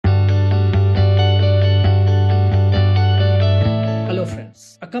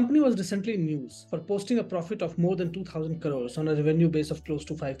company was recently in news for posting a profit of more than 2,000 crores on a revenue base of close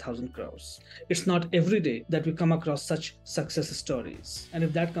to 5,000 crores. It's not every day that we come across such success stories. And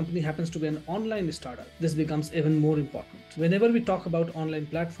if that company happens to be an online startup, this becomes even more important. Whenever we talk about online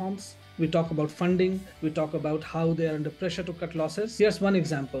platforms, we talk about funding, we talk about how they are under pressure to cut losses. Here's one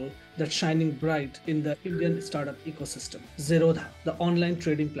example that's shining bright in the Indian startup ecosystem. Zerodha, the online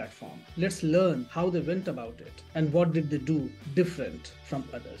trading platform. Let's learn how they went about it and what did they do different from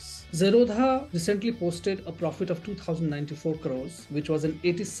others. Zerodha recently posted a profit of 2,094 crores, which was an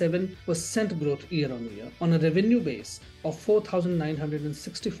 87% growth year on year on a revenue base of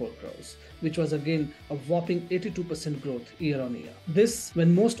 4,964 crores, which was again a whopping 82% growth year on year. This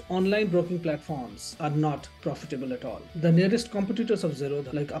when most online broking platforms are not profitable at all. The nearest competitors of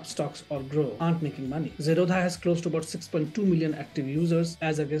Zerodha like Upstocks or Grow aren't making money. Zerodha has close to about 6.2 million active users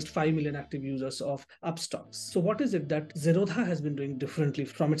as against 5 million active users of Upstocks. So what is it that Zerodha has been doing differently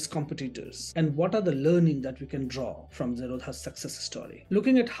from its competitors? And what are the learning that we can draw from Zerodha's success story?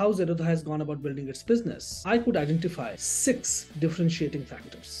 Looking at how Zerodha has gone about building its business, I could identify 6 differentiating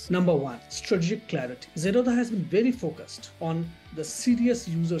factors. Number 1, strategic clarity. Zerodha has been very focused on the serious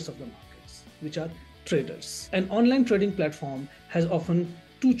users of the markets, which are traders. An online trading platform has often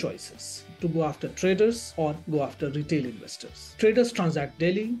 2 choices: to go after traders or go after retail investors. Traders transact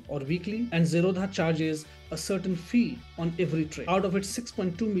daily or weekly, and Zerodha charges a certain fee on every trade. Out of its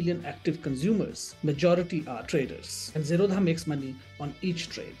 6.2 million active consumers, majority are traders, and Zerodha makes money on each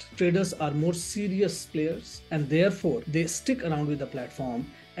trade. Traders are more serious players, and therefore they stick around with the platform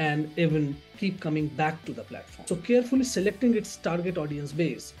and even keep coming back to the platform. So carefully selecting its target audience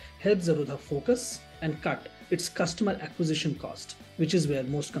base helps Zerodha focus and cut its customer acquisition cost, which is where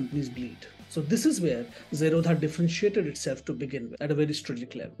most companies bleed. So this is where Zerodha differentiated itself to begin with at a very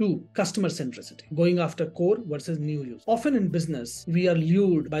strategic level. 2, customer centricity, going after core versus new use. Often in business, we are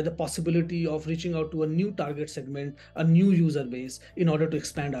lured by the possibility of reaching out to a new target segment, a new user base in order to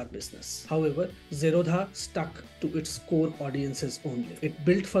expand our business. However, Zerodha stuck to its core audiences only. It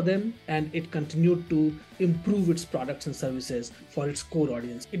built for them and it continued to improve its products and services for its core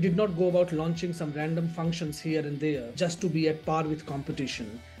audience. It did not go about launching some random functions here and there just to be at par with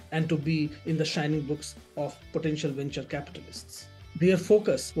competition and to be in the shining books of potential venture capitalists. Their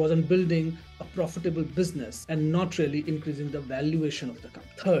focus was on building a profitable business and not really increasing the valuation of the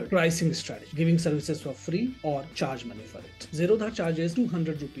company. 3rd, pricing strategy, giving services for free or charge money for it. Zerodha charges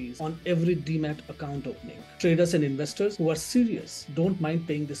 200 rupees on every Demat account opening. Traders and investors who are serious don't mind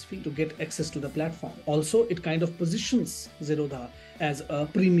paying this fee to get access to the platform. Also, it kind of positions Zerodha as a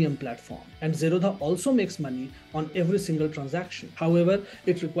premium platform. And Zerodha also makes money on every single transaction. However,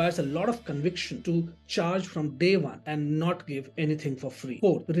 it requires a lot of conviction to charge from day one and not give anything for free.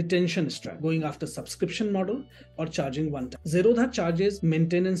 4th, retention strategy, going after subscription model or charging one time. Zerodha charges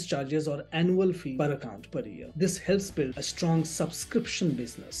maintenance charges or annual fee per account per year. This helps build a strong subscription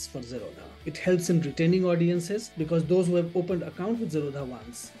business for Zerodha. It helps in retaining audiences because those who have opened account with Zerodha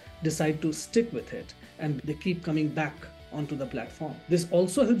once decide to stick with it and they keep coming back onto the platform. This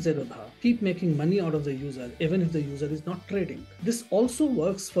also helps Zerodha keep making money out of the user even if the user is not trading. This also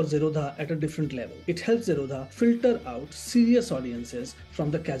works for Zerodha at a different level. It helps Zerodha filter out serious audiences from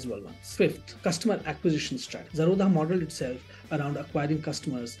the casual ones. 5th, customer acquisition strategy. Zerodha modeled itself around acquiring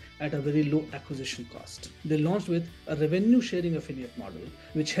customers at a very low acquisition cost. They launched with a revenue sharing affiliate model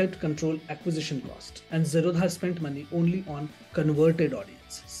which helped control acquisition cost, and Zerodha spent money only on converted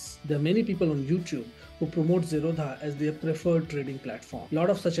audiences. There are many people on YouTube who promote Zerodha as their preferred trading platform. A lot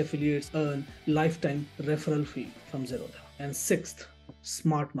of such affiliates earn lifetime referral fee from Zerodha. And 6th,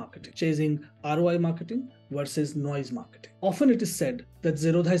 smart marketing, chasing ROI marketing versus noise marketing. Often it is said that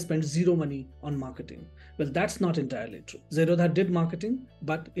Zerodha spent zero money on marketing. Well, that's not entirely true. Zerodha did marketing,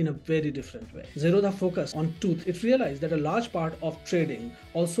 but in a very different way. Zerodha focused on truth. It realized that a large part of trading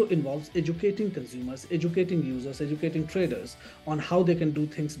also involves educating consumers, educating users, educating traders on how they can do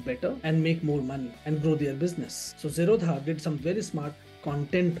things better and make more money and grow their business. So Zerodha did some very smart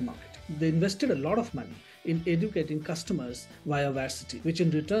content marketing. They invested a lot of money in educating customers via Varsity, which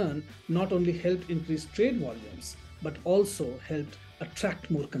in return not only helped increase trade volumes, but also helped attract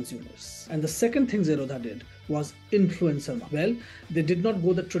more consumers. And the second thing Zerodha did was influencer marketing. Well, they did not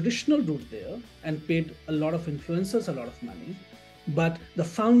go the traditional route there and paid a lot of influencers a lot of money. But the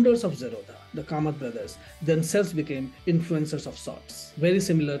founders of Zerodha, the Kamath brothers, themselves became influencers of sorts, very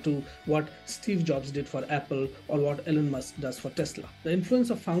similar to what Steve Jobs did for Apple or what Elon Musk does for Tesla. The influence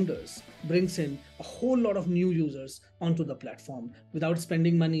of founders brings in a whole lot of new users onto the platform without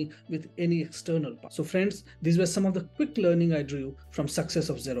spending money with any external part. So friends, these were some of the quick learning I drew from success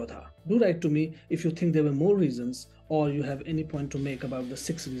of Zerodha. Do write to me if you think there were more reasons or you have any point to make about the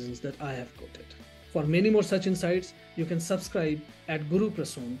 6 reasons that I have quoted. For many more such insights, you can subscribe at Guru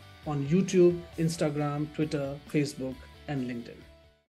Prasoon on YouTube, Instagram, Twitter, Facebook, and LinkedIn.